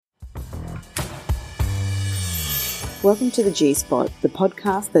Welcome to the G-Spot, the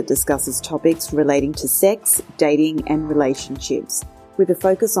podcast that discusses topics relating to sex, dating, and relationships, with a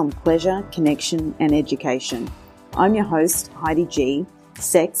focus on pleasure, connection, and education. I'm your host, Heidi G,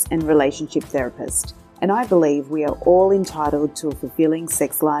 sex and relationship therapist, and I believe we are all entitled to a fulfilling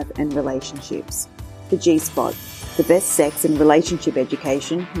sex life and relationships. The G-Spot, the best sex and relationship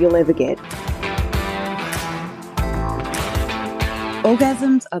education you'll ever get.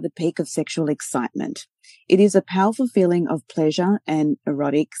 Orgasms are the peak of sexual excitement. It is a powerful feeling of pleasure and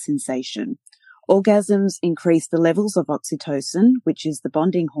erotic sensation. Orgasms increase the levels of oxytocin, which is the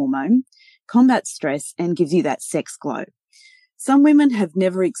bonding hormone, combat stress, and gives you that sex glow. Some women have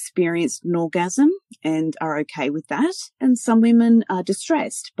never experienced an orgasm and are okay with that, and some women are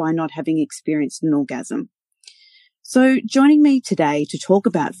distressed by not having experienced an orgasm. So joining me today to talk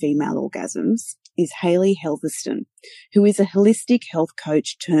about female orgasms is Haley Helveston, who is a holistic health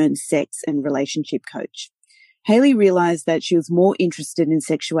coach turned sex and relationship coach. Haley realized that she was more interested in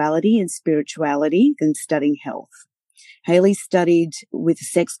sexuality and spirituality than studying health. Haley studied with a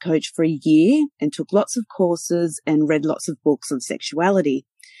sex coach for a year and took lots of courses and read lots of books on sexuality.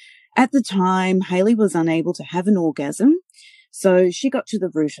 At the time, Haley was unable to have an orgasm, so she got to the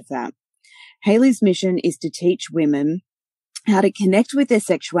root of that. Haley's mission is to teach women how to connect with their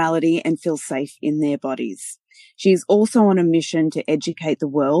sexuality and feel safe in their bodies. She is also on a mission to educate the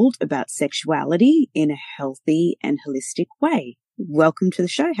world about sexuality in a healthy and holistic way. Welcome to the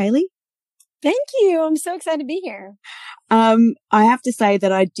show, Haley. Thank you. I'm so excited to be here. I have to say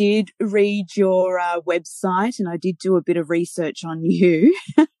that I did read your website and I did do a bit of research on you.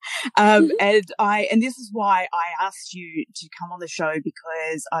 And this is why I asked you to come on the show,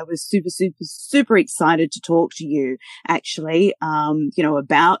 because I was super excited to talk to you actually,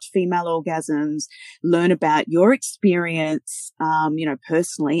 about female orgasms, learn about your experience,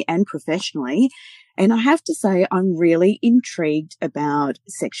 personally and professionally. And I have to say, I'm really intrigued about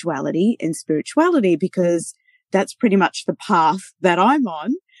sexuality and spirituality because that's pretty much the path that I'm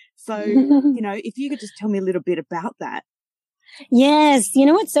on. So, if you could just tell me a little bit about that. Yes. You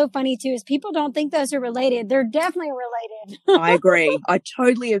know what's so funny too is people don't think those are related. They're definitely related. I agree. I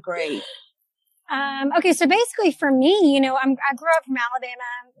totally agree. Okay. So basically for me, I grew up from Alabama,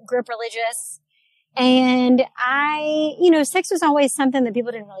 grew up religious. And sex was always something that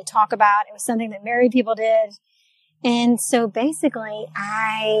people didn't really talk about. It was something that married people did. And so basically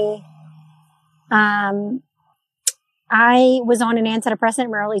I was on an antidepressant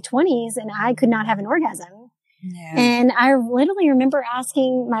in my early 20s and I could not have an orgasm. Yeah. And I literally remember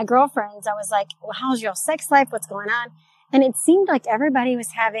asking my girlfriends, I was like, well, how's your sex life? What's going on? And it seemed like everybody was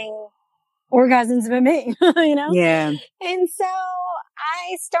having orgasms but me, Yeah. And so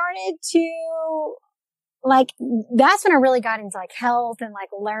I started to that's when I really got into health and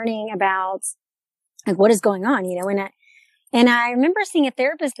learning about what is going on, and I remember seeing a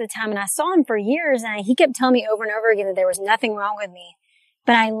therapist at the time and I saw him for years and he kept telling me over and over again that there was nothing wrong with me.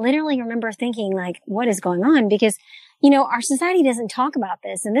 But I literally remember thinking what is going on? Because, our society doesn't talk about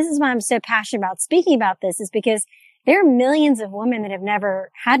this. And this is why I'm so passionate about speaking about this, is because there are millions of women that have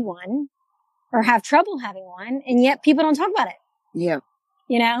never had one or have trouble having one. And yet people don't talk about it. Yeah.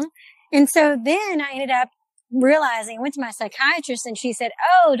 And so then I ended up realizing, I went to my psychiatrist and she said,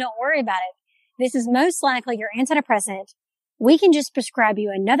 oh, don't worry about it. This is most likely your antidepressant. We can just prescribe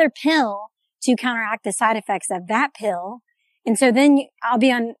you another pill to counteract the side effects of that pill. And so then I'll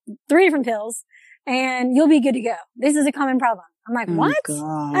be on 3 different pills and you'll be good to go. This is a common problem. I'm like, what? Gosh.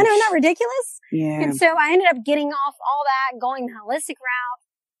 I know, not ridiculous. Yeah. And so I ended up getting off all that, going the holistic route.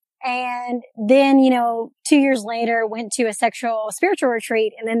 And then, 2 years later, went to a spiritual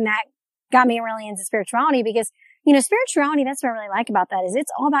retreat. And then that got me really into spirituality because, spirituality, that's what I really like about that, is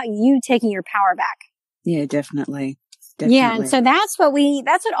it's all about you taking your power back. Yeah, definitely. Yeah. And so that's what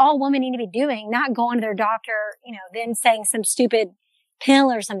all women need to be doing, not going to their doctor, then saying some stupid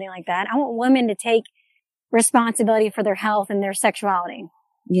pill or something like that. I want women to take responsibility for their health and their sexuality.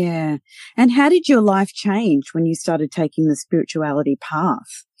 Yeah. And how did your life change when you started taking the spirituality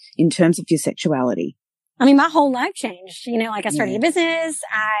path in terms of your sexuality? I mean, my whole life changed. I started a business.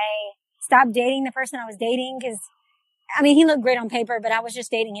 I stopped dating the person I was dating because, he looked great on paper, but I was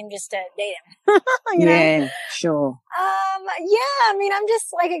just dating him just to date him. Yeah, sure. I'm just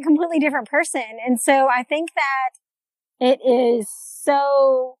a completely different person. And so I think that it is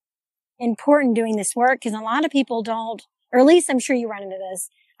so important doing this work because a lot of people don't, or at least I'm sure you run into this.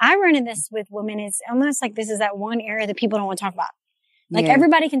 I run into this with women. It's almost like this is that one area that people don't want to talk about.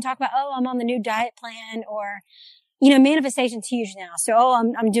 Everybody can talk about, oh, I'm on the new diet plan, or, manifestation's huge now. So,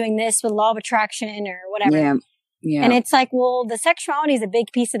 I'm doing this with law of attraction or whatever. Yeah. Yeah. And it's well, the sexuality is a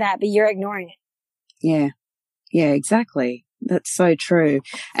big piece of that, but you're ignoring it. Yeah. Yeah, exactly. That's so true.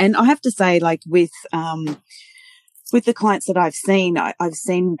 And I have to say, like with the clients that I've seen, I've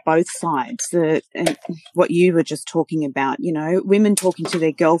seen both sides. What you were just talking about, you know, women talking to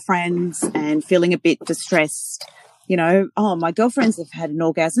their girlfriends and feeling a bit distressed. You know, oh, my girlfriends have had an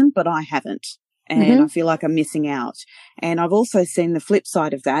orgasm, but I haven't. And I feel like I'm missing out. And I've also seen the flip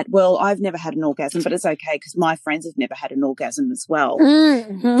side of that. Well, I've never had an orgasm, but it's okay because my friends have never had an orgasm as well.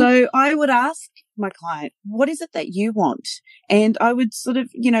 So I would ask my client, what is it that you want? And I would sort of,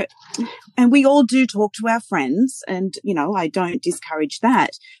 you know, and we all do talk to our friends and, you know, I don't discourage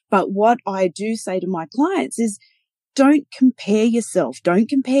that. But what I do say to my clients is don't compare yourself. Don't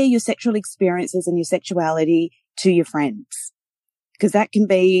compare your sexual experiences and your sexuality to your friends, because that can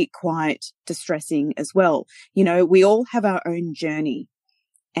be quite distressing as well. You know, we all have our own journey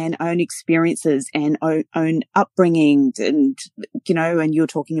and own experiences and own upbringing, and, you know, and you're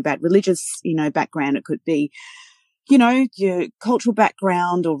talking about religious, you know, background. It could be, you know, your cultural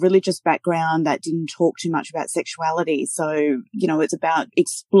background or religious background that didn't talk too much about sexuality. So, you know, it's about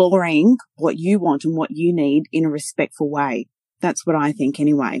exploring what you want and what you need in a respectful way. That's what I think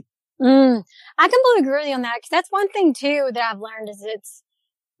anyway. I completely agree with you on that, because that's one thing too that I've learned is it's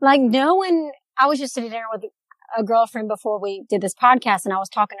like I was just sitting there with a girlfriend before we did this podcast, and I was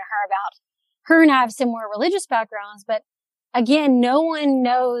talking to her about her and I have similar religious backgrounds, but again, no one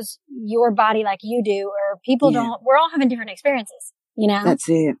knows your body like you do, or people don't. We're all having different experiences, you know? That's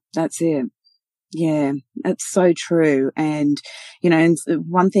it. Yeah, that's so true. And, you know, and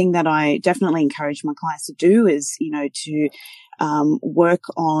one thing that I definitely encourage my clients to do is, you know, to work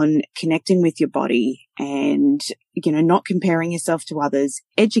on connecting with your body and, you know, not comparing yourself to others.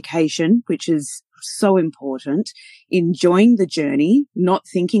 Education, which is so important, enjoying the journey, not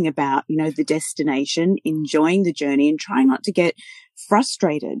thinking about, you know, the destination, enjoying the journey and trying not to get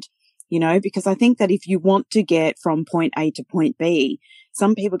frustrated, you know, because I think that if you want to get from point A to point B,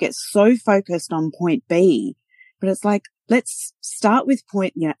 some people get so focused on point B, but it's like, let's start with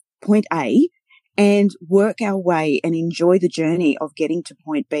point A and work our way and enjoy the journey of getting to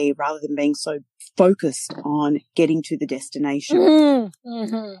point B rather than being so focused on getting to the destination. Well,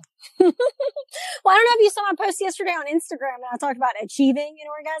 I don't know if you saw my post yesterday on Instagram and I talked about achieving an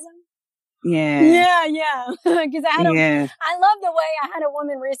orgasm. Yeah. Because I love the way I had a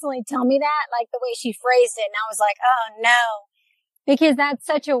woman recently tell me that, like the way she phrased it. And I was like, oh no, because that's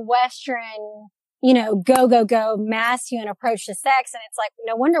such a Western, you know, go, masculine approach to sex. And it's like,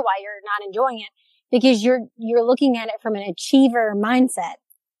 no wonder why you're not enjoying it, because you're looking at it from an achiever mindset.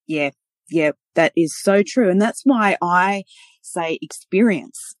 Yeah, that is so true. And that's why I say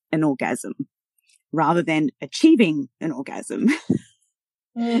experience an orgasm rather than achieving an orgasm.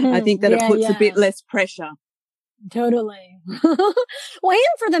 I think that it puts a bit less pressure. Totally. Well,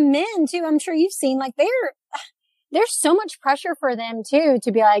 and for the men too, I'm sure you've seen, like, there's so much pressure for them too,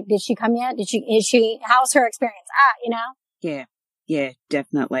 to be like, did she come yet? How's her experience? You know? Yeah,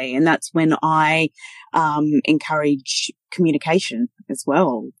 definitely. And that's when I encourage communication as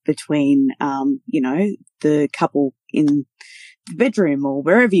well between, you know, the couple in the bedroom or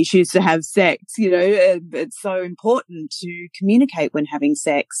wherever you choose to have sex. You know, it's so important to communicate when having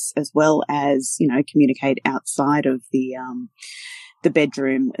sex, as well as, you know, communicate outside of the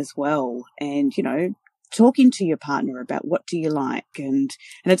bedroom as well. And, you know, talking to your partner about what do you like, and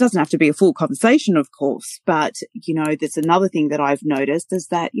it doesn't have to be a full conversation, of course, but, you know, there's another thing that I've noticed is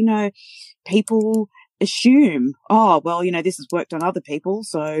that, you know, people assume, oh, well, you know, this has worked on other people,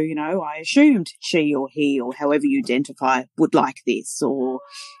 so, you know, I assumed she or he or however you identify would like this, or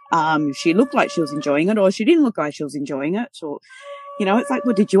she looked like she was enjoying it, or she didn't look like she was enjoying it, or, you know, it's like,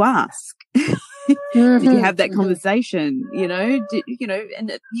 well, did you ask? Did you have that conversation? You know,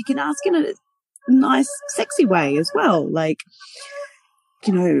 and you can ask in a nice, sexy way as well. Like,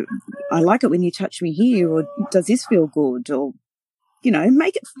 you know, I like it when you touch me here, or does this feel good? Or, you know,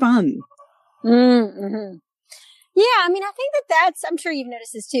 make it fun. Yeah, I mean, I think that's, I'm sure you've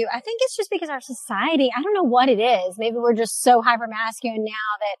noticed this too. I think it's just because our society, I don't know what it is. Maybe we're just so hyper-masculine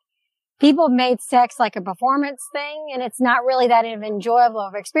now that people have made sex like a performance thing, and it's not really that enjoyable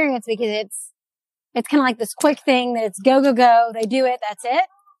of experience, because it's kind of like this quick thing that it's go, they do it, that's it.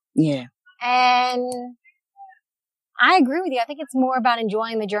 Yeah. And I agree with you. I think it's more about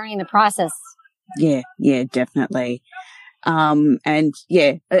enjoying the journey and the process. Yeah, definitely. And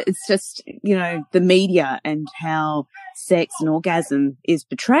yeah, it's just, you know, the media and how sex and orgasm is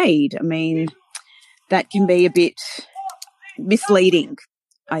portrayed. I mean, that can be a bit misleading,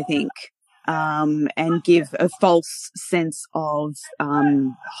 I think, and give a false sense of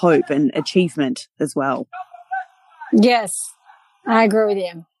hope and achievement as well. Yes, I agree with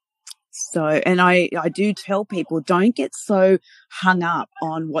you. So, and I do tell people, don't get so hung up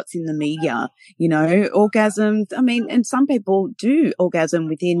on what's in the media, you know, orgasms. I mean, and some people do orgasm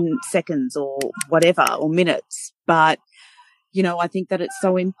within seconds or whatever, or minutes. But, you know, I think that it's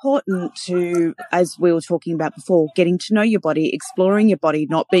so important to, as we were talking about before, getting to know your body, exploring your body,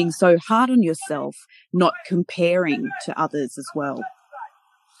 not being so hard on yourself, not comparing to others as well.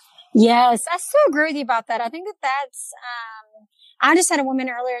 Yes, I so agree with you about that. I think that's, I just had a woman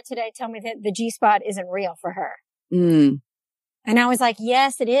earlier today tell me that the G-spot isn't real for her. Mm. And I was like,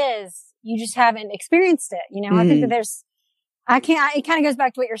 yes, it is. You just haven't experienced it. You know, I think that it kind of goes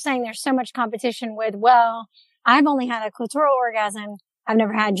back to what you're saying. There's so much competition with, well, I've only had a clitoral orgasm. I've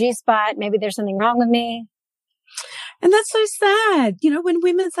never had G-spot. Maybe there's something wrong with me. And that's so sad. You know, when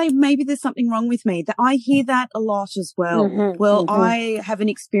women say maybe there's something wrong with me, that I hear that a lot as well. Well, I haven't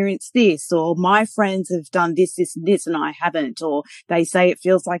experienced this, or my friends have done this, this, and this, and I haven't, or they say it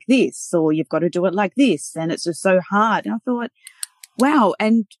feels like this, or you've got to do it like this. And it's just so hard. And I thought, wow.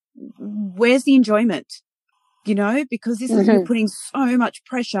 And where's the enjoyment? You know, because this is, you're putting so much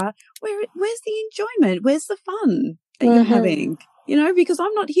pressure. Where's the enjoyment? Where's the fun that you're having? You know, because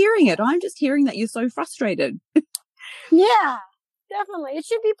I'm not hearing it. I'm just hearing that you're so frustrated. Yeah, definitely. It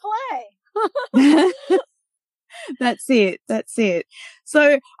should be play. That's it. That's it.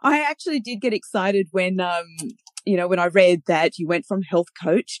 So I actually did get excited when, you know, when I read that you went from health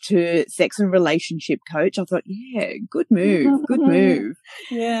coach to sex and relationship coach. I thought, yeah, good move. Good move.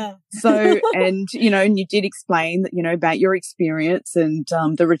 Yeah. So, and, you know, and you did explain that, you know, about your experience and,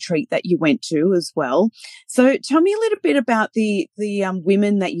 the retreat that you went to as well. So tell me a little bit about the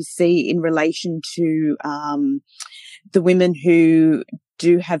women that you see in relation to, the women who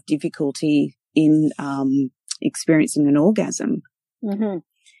do have difficulty in, experiencing an orgasm.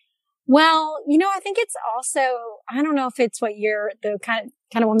 Well, you know, I think it's also, I don't know if it's what you're, the kind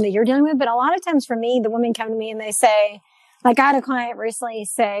of woman that you're dealing with, but a lot of times for me, the women come to me and they say, like I had a client recently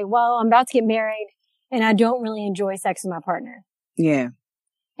say, well, I'm about to get married and I don't really enjoy sex with my partner. Yeah.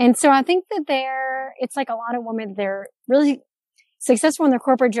 And so I think that it's like a lot of women, they're really successful in their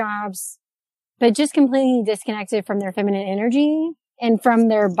corporate jobs, but just completely disconnected from their feminine energy and from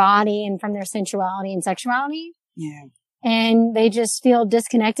their body and from their sensuality and sexuality. Yeah. And they just feel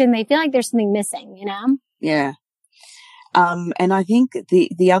disconnected and they feel like there's something missing, you know? Yeah. And I think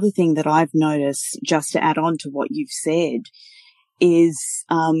the other thing that I've noticed, just to add on to what you've said, is,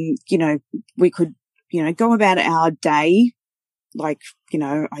 you know, we could, you know, go about our day like, you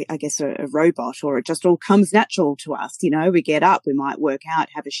know, I guess a robot, or it just all comes natural to us. You know, we get up, we might work out,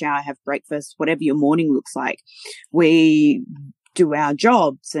 have a shower, have breakfast, whatever your morning looks like. We do our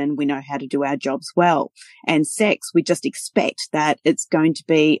jobs and we know how to do our jobs well. And sex, we just expect that it's going to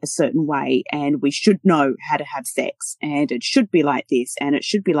be a certain way and we should know how to have sex and it should be like this and it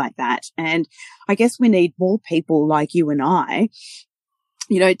should be like that. And I guess we need more people like you and I,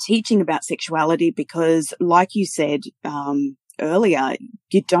 you know, teaching about sexuality, because like you said, earlier,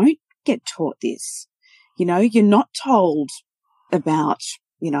 you don't get taught this. You know, you're not told about,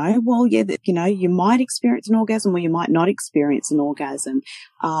 you know, well, yeah, that, you know, you might experience an orgasm or you might not experience an orgasm.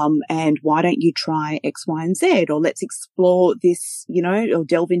 And why don't you try X, Y, and Z? Or let's explore this, you know, or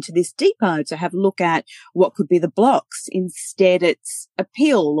delve into this deeper to have a look at what could be the blocks. Instead, it's a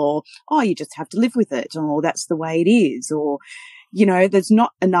pill, or, oh, you just have to live with it, or that's the way it is. Or, you know, there's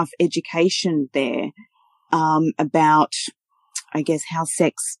not enough education there, about, I guess, how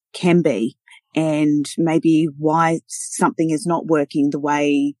sex can be and maybe why something is not working the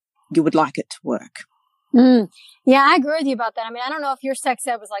way you would like it to work. Yeah, I agree with you about that. I mean, I don't know if your sex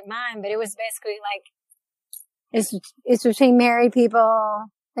ed was like mine, but it was basically like, it's between married people.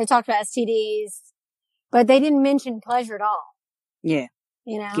 They talked about STDs, but they didn't mention pleasure at all. Yeah.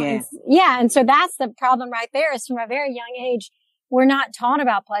 You know? Yeah. Yeah. And so that's the problem right there, is from a very young age, we're not taught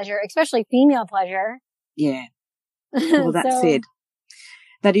about pleasure, especially female pleasure. Yeah. Well, that's it.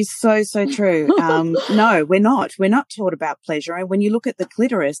 That is so, so true. No, we're not. We're not taught about pleasure. And when you look at the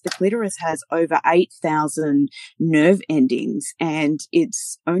clitoris has over 8,000 nerve endings, and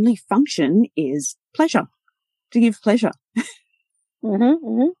its only function is pleasure, to give pleasure. Yeah,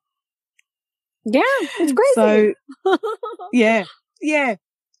 it's crazy. So, yeah.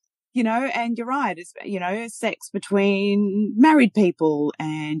 You know, and you're right. It's, you know, sex between married people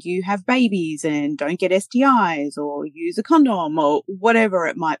and you have babies and don't get STIs or use a condom or whatever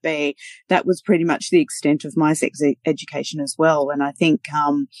it might be. That was pretty much the extent of my sex education as well. And I think,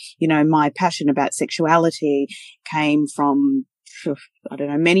 you know, my passion about sexuality came from, I don't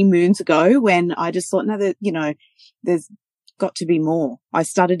know, many moons ago, when I just thought, no, that, you know, there's got to be more. I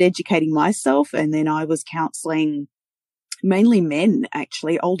started educating myself, and then I was counseling mainly men,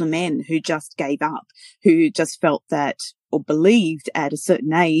 actually, older men who just gave up, who just felt that or believed at a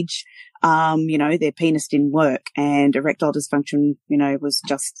certain age, their penis didn't work and erectile dysfunction, was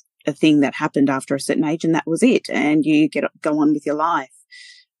just a thing that happened after a certain age and that was it. And you go on with your life.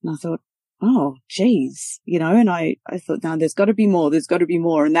 And I thought, oh, geez, and I thought, no, there's got to be more. There's got to be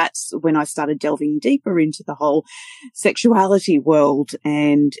more. And that's when I started delving deeper into the whole sexuality world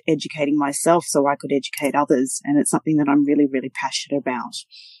and educating myself so I could educate others. And it's something that I'm really, really passionate about.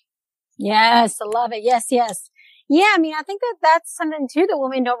 Yes, I love it. Yes, yes. Yeah, I mean, I think that that's something too that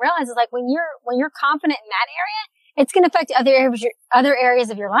women don't realize is like when you're confident in that area, it's going to affect other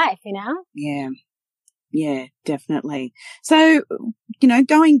areas of your life, Yeah. Yeah, definitely. So,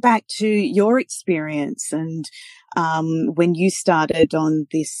 going back to your experience and when you started on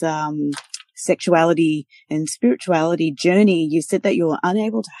this sexuality and spirituality journey, you said that you were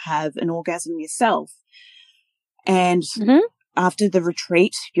unable to have an orgasm yourself. And after the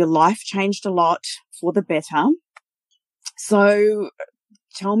retreat, your life changed a lot for the better. So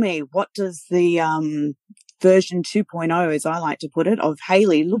tell me, what does the version 2.0, as I like to put it, of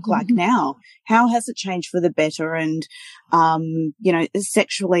Haley look like now? How has it changed for the better? And,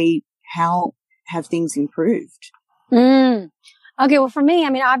 sexually, how have things improved? Okay. Well, for me, I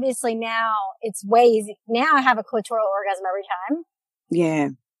mean, obviously now it's way easy. Now I have a clitoral orgasm every time. Yeah.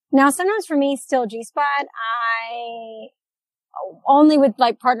 Now, sometimes for me, still G-spot, I only with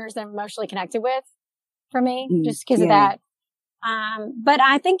like partners that I'm emotionally connected with for me, just because of that. But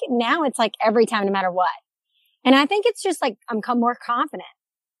I think now it's like every time, no matter what. And I think it's just like I'm more confident,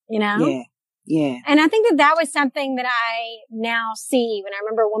 Yeah. Yeah. And I think that was something that I now see when I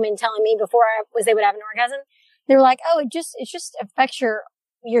remember a woman telling me before I was able to have an orgasm. They were like, oh, it just affects your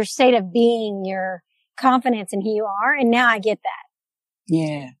state of being, your confidence in who you are. And now I get that.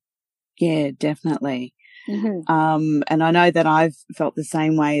 Yeah. Yeah, definitely. And I know that I've felt the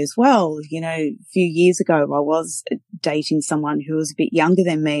same way as well. A few years ago, I was dating someone who was a bit younger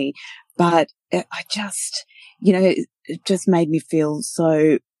than me, but I just, it just made me feel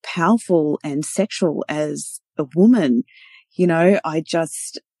so powerful and sexual as a woman.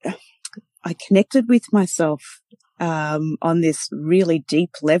 I connected with myself, on this really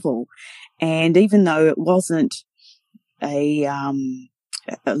deep level. And even though it wasn't a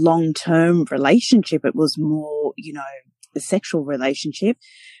long-term relationship, it was more, a sexual relationship,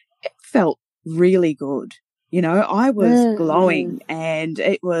 it felt really good. I was glowing and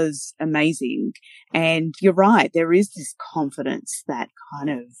it was amazing. And you're right, there is this confidence that kind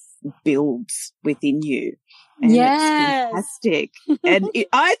of builds within you. And it's fantastic. And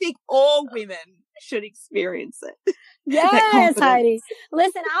I think all women should experience it. Yes, Heidi.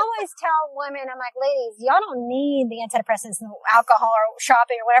 Listen, I always tell women, I'm like, ladies, y'all don't need the antidepressants and alcohol or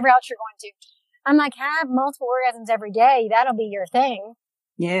shopping or whatever else you're going to. I'm like, have multiple orgasms every day. That'll be your thing.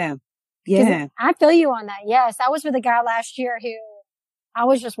 Yeah. Yeah. I feel you on that. Yes. I was with a guy last year who I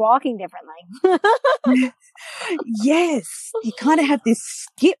was just walking differently. Yes. You kind of have this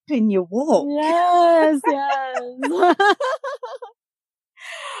skip in your walk. Yes. Yes.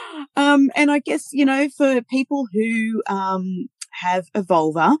 And I guess, for people who have a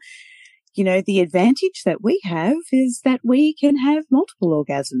vulva, the advantage that we have is that we can have multiple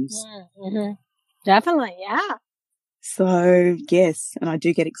orgasms. Definitely, yeah. So, yes, and I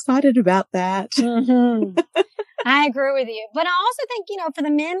do get excited about that. I agree with you. But I also think, for the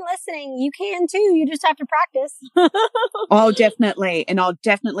men listening, you can too. You just have to practice. Oh, definitely. And I'll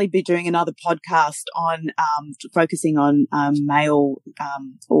definitely be doing another podcast on focusing on male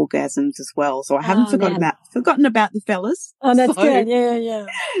orgasms as well. So I haven't forgotten about the fellas. Oh, that's good. Yeah.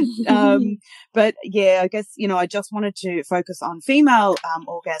 But yeah, I guess, I just wanted to focus on female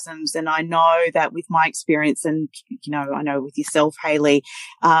orgasms. And I know that with my experience and, I know with yourself, Haley,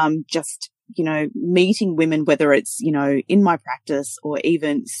 just meeting women, whether it's, in my practice or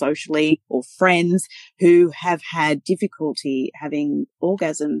even socially or friends who have had difficulty having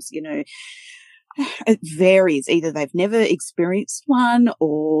orgasms, it varies. Either they've never experienced one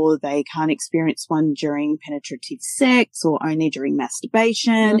or they can't experience one during penetrative sex or only during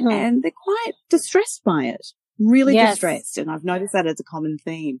masturbation, and they're quite distressed by it, really distressed. And I've noticed that as a common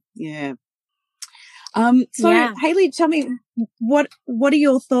theme. Yeah. Haley, tell me, what are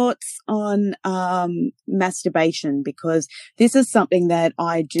your thoughts on masturbation? Because this is something that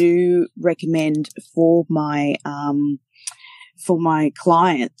I do recommend for my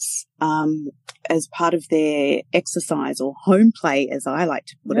clients as part of their exercise or home play, as I like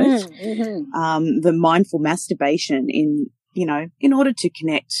to put it. The mindful masturbation in order to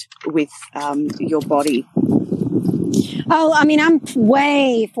connect with your body. Oh, I mean, I'm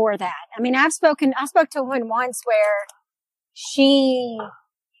way for that. I mean, I spoke to a woman once where she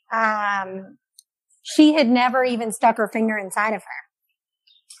had never even stuck her finger inside of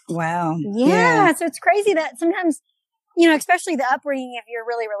her. Wow. Yeah. So it's crazy that sometimes, you know, especially the upbringing, if you're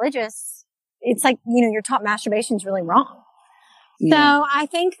really religious, it's like, you know, you're taught masturbation is really wrong. Yeah. So I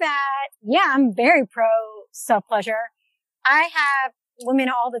think that, yeah, I'm very pro self-pleasure. I have women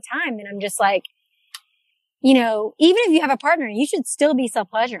all the time and I'm just like, you know, even if you have a partner, you should still be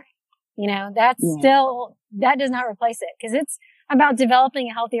self-pleasuring. You know, that's still, that does not replace it because it's about developing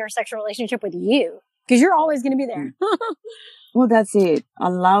a healthier sexual relationship with you because you're always going to be there. Well, that's it. I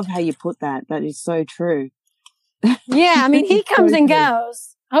love how you put that. That is so true. Yeah. I mean, he comes and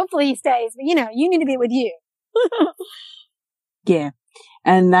goes. Hopefully he stays, but you know, you need to be with you. Yeah.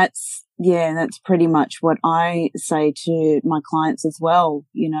 And that's pretty much what I say to my clients as well,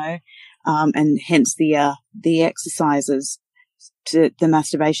 you know, and hence the exercises, to the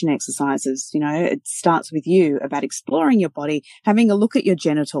masturbation exercises, you know, it starts with you about exploring your body, having a look at your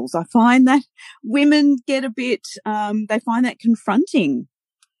genitals. I find that women get a bit, they find that confronting.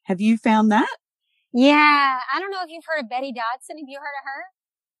 Have you found that? Yeah. I don't know if you've heard of Betty Dodson. Have you heard of her?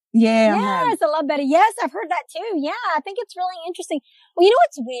 Yeah. Yes, I love Betty. Yes, I've heard that too. Yeah, I think it's really interesting. Well, you know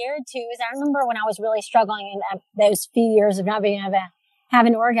what's weird too is I remember when I was really struggling in those few years of not being able to have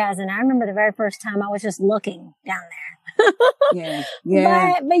an orgasm. I remember the very first time I was just looking down there. Yeah.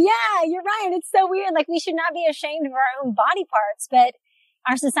 But yeah, you're right. It's so weird. Like we should not be ashamed of our own body parts, but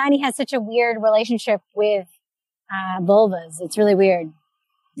our society has such a weird relationship with vulvas. It's really weird.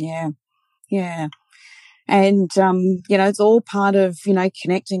 Yeah. Yeah. And, you know, it's all part of, you know,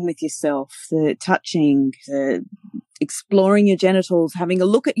 connecting with yourself, the touching, the exploring your genitals, having a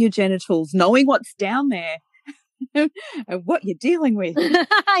look at your genitals, knowing what's down there and what you're dealing with.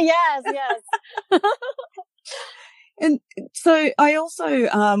 Yes. And so I also,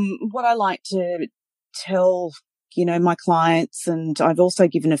 what I like to tell, you know, my clients, and I've also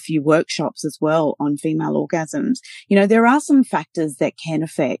given a few workshops as well on female orgasms, you know, there are some factors that can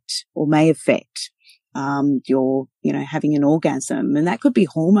affect or may affect your, you know, having an orgasm. And that could be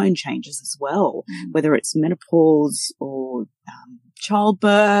hormone changes as well, whether it's menopause or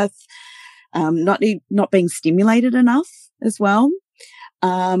childbirth, not being stimulated enough as well.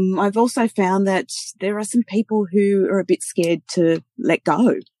 I've also found that there are some people who are a bit scared to let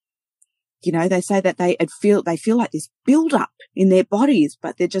go. You know, they say that they feel like this build up in their bodies,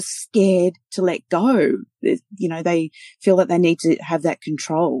 but they're just scared to let go. You know, they feel that they need to have that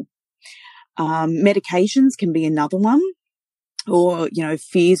control. Medications can be another one, or, you know,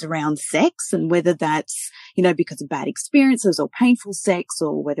 fears around sex and whether that's, you know, because of bad experiences or painful sex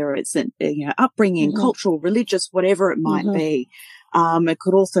or whether it's, you know, upbringing, cultural, religious, whatever it might be. It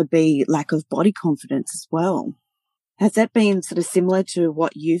could also be lack of body confidence as well. Has that been sort of similar to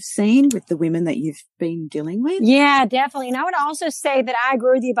what you've seen with the women that you've been dealing with? Yeah, definitely. And I would also say that I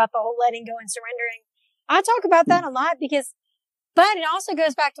agree with you about the whole letting go and surrendering. I talk about that a lot but it also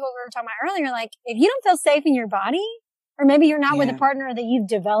goes back to what we were talking about earlier. Like, if you don't feel safe in your body, or maybe you're not with a partner that you've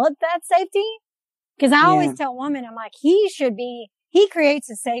developed that safety, because I always tell women, I'm like, he creates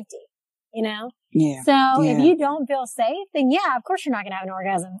a safety, you know? Yeah. So if you don't feel safe, then yeah, of course you're not going to have an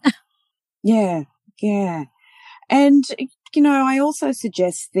orgasm. Yeah. And, you know, I also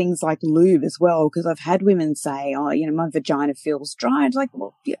suggest things like lube as well, because I've had women say, oh, you know, my vagina feels dry. It's like,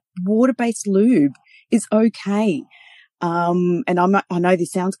 well, water-based lube is okay. And I know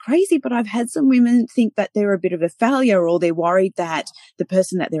this sounds crazy, but I've had some women think that they're a bit of a failure, or they're worried that the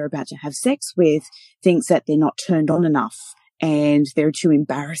person that they're about to have sex with thinks that they're not turned on enough and they're too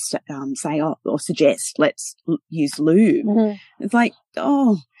embarrassed to say or suggest, let's use lube. It's like,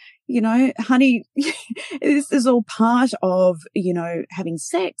 oh, you know, honey, this is all part of, you know, having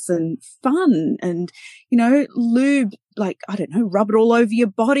sex and fun and, you know, lube, like, I don't know, rub it all over your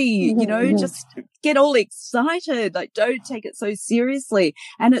body, you know, just get all excited. Like, don't take it so seriously.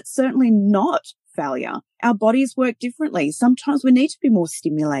 And it's certainly not failure. Our bodies work differently. Sometimes we need to be more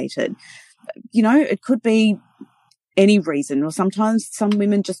stimulated. You know, it could be any reason, or sometimes some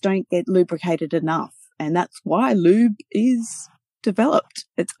women just don't get lubricated enough. And that's why lube is developed.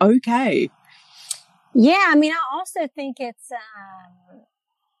 It's okay. Yeah, I mean, I also think it's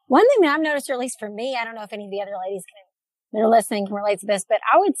one thing that I've noticed, or at least for me, I don't know if any of the other ladies that are listening can relate to this, but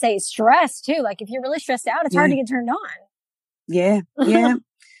I would say stress too. Like, if you're really stressed out, it's hard to get turned on. Yeah.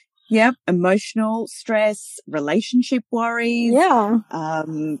 Emotional stress, relationship worries.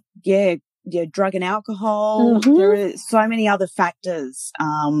 Drug and alcohol. There are so many other factors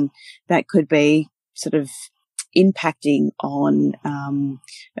that could be sort of impacting on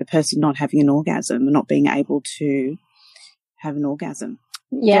a person not having an orgasm or not being able to have an orgasm.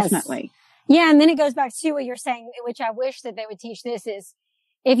 Yes. Definitely. Yeah. And then it goes back to what you're saying, which I wish that they would teach this is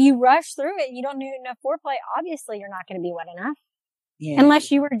if you rush through it, you don't do enough foreplay. Obviously, you're not going to be wet enough. Yeah. Unless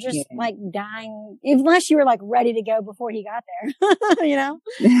you were just like dying, unless you were like ready to go before he got there, you know?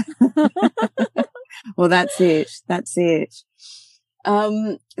 Well, that's it. That's it.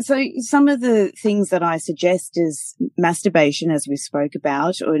 So some of the things that I suggest is masturbation, as we spoke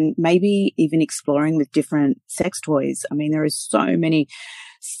about, or maybe even exploring with different sex toys. I mean, there are so many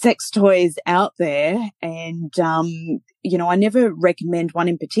sex toys out there, and, you know, I never recommend one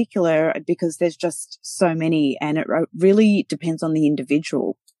in particular because there's just so many, and it really depends on the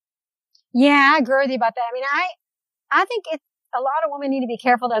individual. Yeah, I agree with you about that. I mean, I think it's a lot of women need to be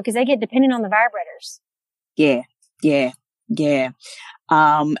careful though, because they get dependent on the vibrators. Yeah.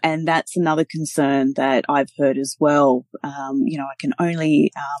 And that's another concern that I've heard as well. You know, I can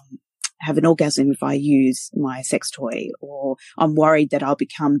only, have an orgasm if I use my sex toy, or I'm worried that I'll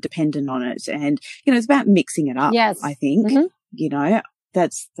become dependent on it. And, you know, it's about mixing it up. Yes. I think, you know,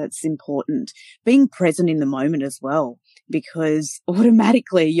 that's important. Being present in the moment as well, because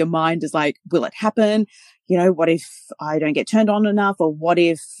automatically your mind is like, will it happen? You know, what if I don't get turned on enough? Or what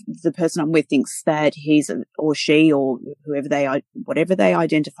if the person I'm with thinks that he's or she or whatever they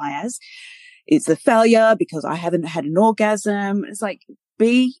identify as, is a failure because I haven't had an orgasm? It's like,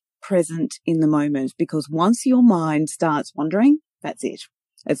 be present in the moment, because once your mind starts wandering, that's it.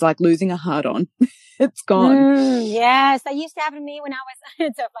 It's like losing a heart on. It's gone. Yes. That used to happen to me when I was,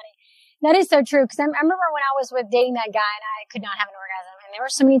 it's so funny. That is so true. Cause I remember when I was with dating that guy and I could not have an orgasm. And there were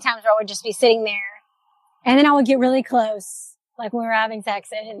so many times where I would just be sitting there and then I would get really close, like when we were having sex,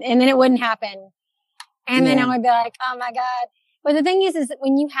 and then it wouldn't happen. And then I would be like, oh my God. But the thing is that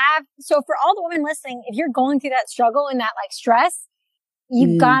when you have, so for all the women listening, if you're going through that struggle and that like stress,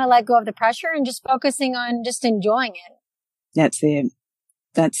 you've got to let go of the pressure and just focusing on just enjoying it. That's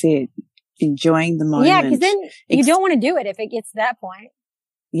it. Enjoying the moment. Yeah, because then you don't want to do it if it gets to that point.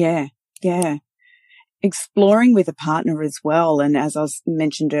 Yeah. Exploring with a partner as well. And as I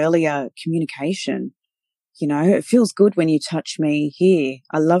mentioned earlier, communication. You know, it feels good when you touch me here.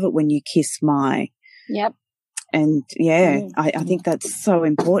 I love it when you kiss my. Yep. And I think that's so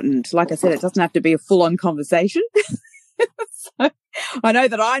important. Like I said, it doesn't have to be a full-on conversation. So I know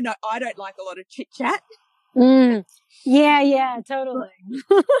that I don't like a lot of chit chat. Yeah, totally.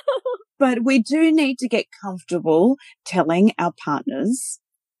 But we do need to get comfortable telling our partners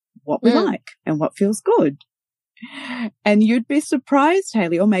what we like and what feels good. And you'd be surprised,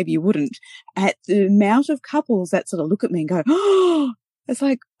 Haley, or maybe you wouldn't, at the amount of couples that sort of look at me and go, oh, it's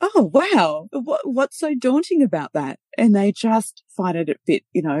like, oh, wow, what's so daunting about that? And they just find it a bit,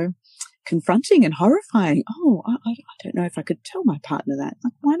 you know, confronting and horrifying. Oh, I don't know if I could tell my partner that.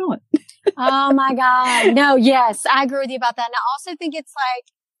 Like, why not? Oh my God. No, yes, I agree with you about that. And I also think it's like,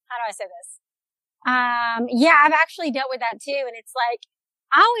 how do I say this? Yeah, I've actually dealt with that too. And it's like,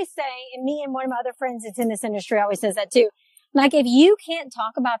 I always say, and me and one of my other friends that's in this industry always says that too. Like, if you can't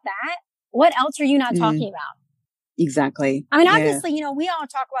talk about that, what else are you not talking about? Exactly. I mean, obviously, you know, we all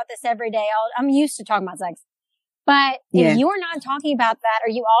talk about this every day. I'm used to talking about sex. But if you're not talking about that, are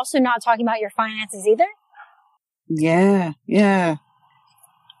you also not talking about your finances either? Yeah.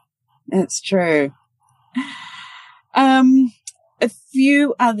 That's true. A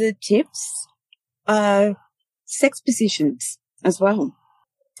few other tips. Sex positions as well.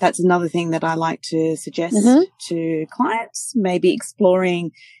 That's another thing that I like to suggest to clients, maybe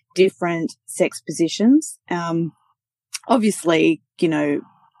exploring different sex positions. Obviously, you know,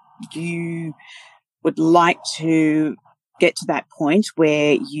 you would like to get to that point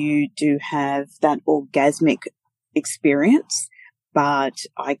where you do have that orgasmic experience, but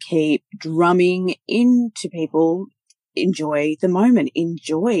I keep drumming into people, enjoy the moment,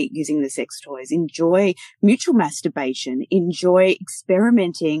 enjoy using the sex toys, enjoy mutual masturbation, enjoy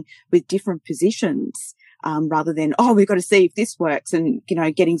experimenting with different positions, rather than, oh, we've got to see if this works, and, you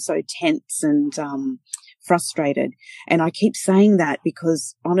know, getting so tense and frustrated. And I keep saying that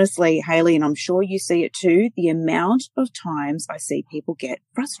because honestly, Haley, and I'm sure you see it too, the amount of times I see people get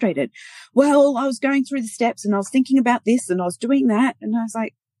frustrated. Well, I was going through the steps and I was thinking about this and I was doing that, and I was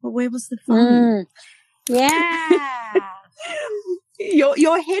like, well, where was the fun? Yeah.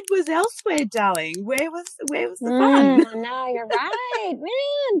 Your head was elsewhere, darling. Where was the fun? No, you're right,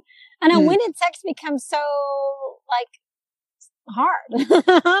 man. And when did sex become so like hard?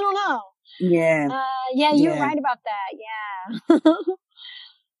 I don't know. Yeah. You're right about that. Yeah.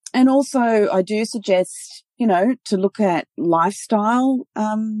 And also, I do suggest, to look at lifestyle,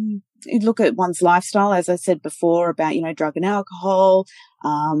 look at one's lifestyle, as I said before, about, drug and alcohol,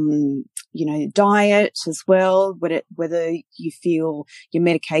 diet as well, whether you feel your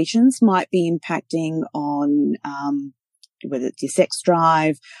medications might be impacting on, whether it's your sex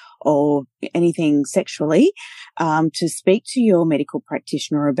drive or anything sexually, to speak to your medical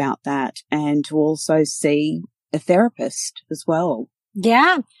practitioner about that, and to also see a therapist as well.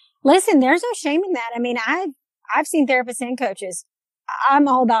 Yeah. Listen, there's no shame in that. I mean, I've seen therapists and coaches. I'm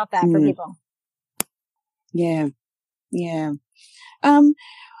all about that for people. Yeah. Yeah. I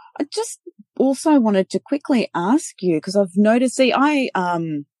just also wanted to quickly ask you, because I've noticed, I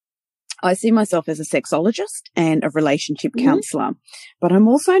see myself as a sexologist and a relationship counselor, but I'm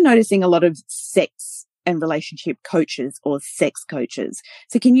also noticing a lot of sex and relationship coaches or sex coaches.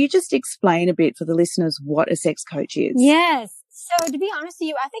 So can you just explain a bit for the listeners what a sex coach is? Yes. So to be honest with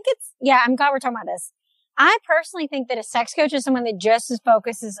you, I think I'm glad we're talking about this. I personally think that a sex coach is someone that just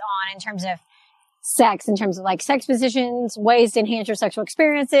focuses on, in terms of sex, in terms of like sex positions, ways to enhance your sexual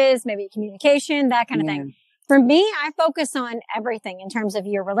experiences, maybe communication, that kind of thing. For me, I focus on everything in terms of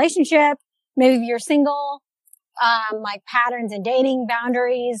your relationship, maybe if you're single, like patterns in dating,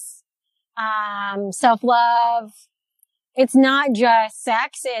 boundaries, self-love. It's not just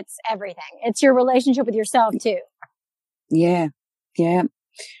sex, it's everything. It's your relationship with yourself too. Yeah. Yeah.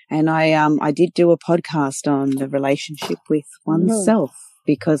 And I did do a podcast on the relationship with oneself,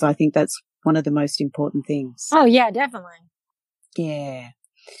 because I think that's one of the most important things. Oh yeah, definitely. Yeah.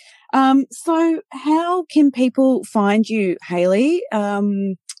 So how can people find you, Haley?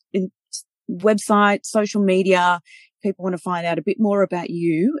 In website, social media, people want to find out a bit more about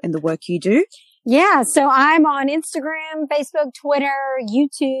you and the work you do? Yeah. So I'm on Instagram, Facebook, Twitter,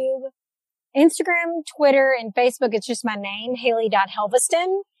 YouTube. Instagram, Twitter, and Facebook, it's just my name,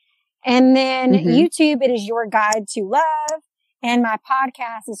 Haley.Helveston. And then YouTube, it is Your Guide to Love. And my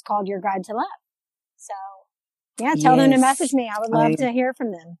podcast is called Your Guide to Love. So yeah, tell them to message me. I would love to hear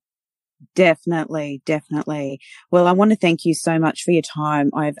from them. Definitely, definitely. Well, I want to thank you so much for your time.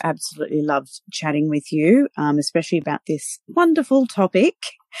 I've absolutely loved chatting with you, especially about this wonderful topic.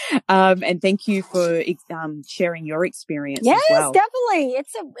 And thank you for sharing your experience as well. Yes, definitely.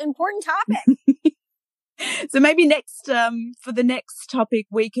 It's an important topic. So maybe for the next topic,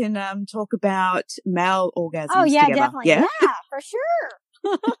 we can talk about male orgasms. Oh, yeah, together. Definitely. Yeah, for sure.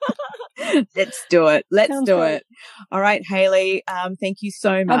 Let's do it. Let's do it. All right, Haley. Thank you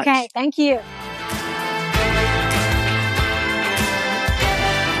so much. Okay. Thank you.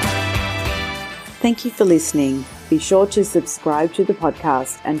 Thank you for listening. Be sure to subscribe to the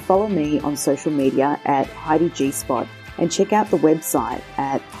podcast and follow me on social media at Heidi G Spot, and check out the website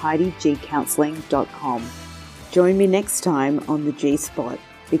at HeidiGCounselling.com. Join me next time on the G Spot,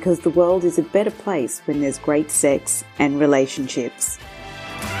 because the world is a better place when there's great sex and relationships.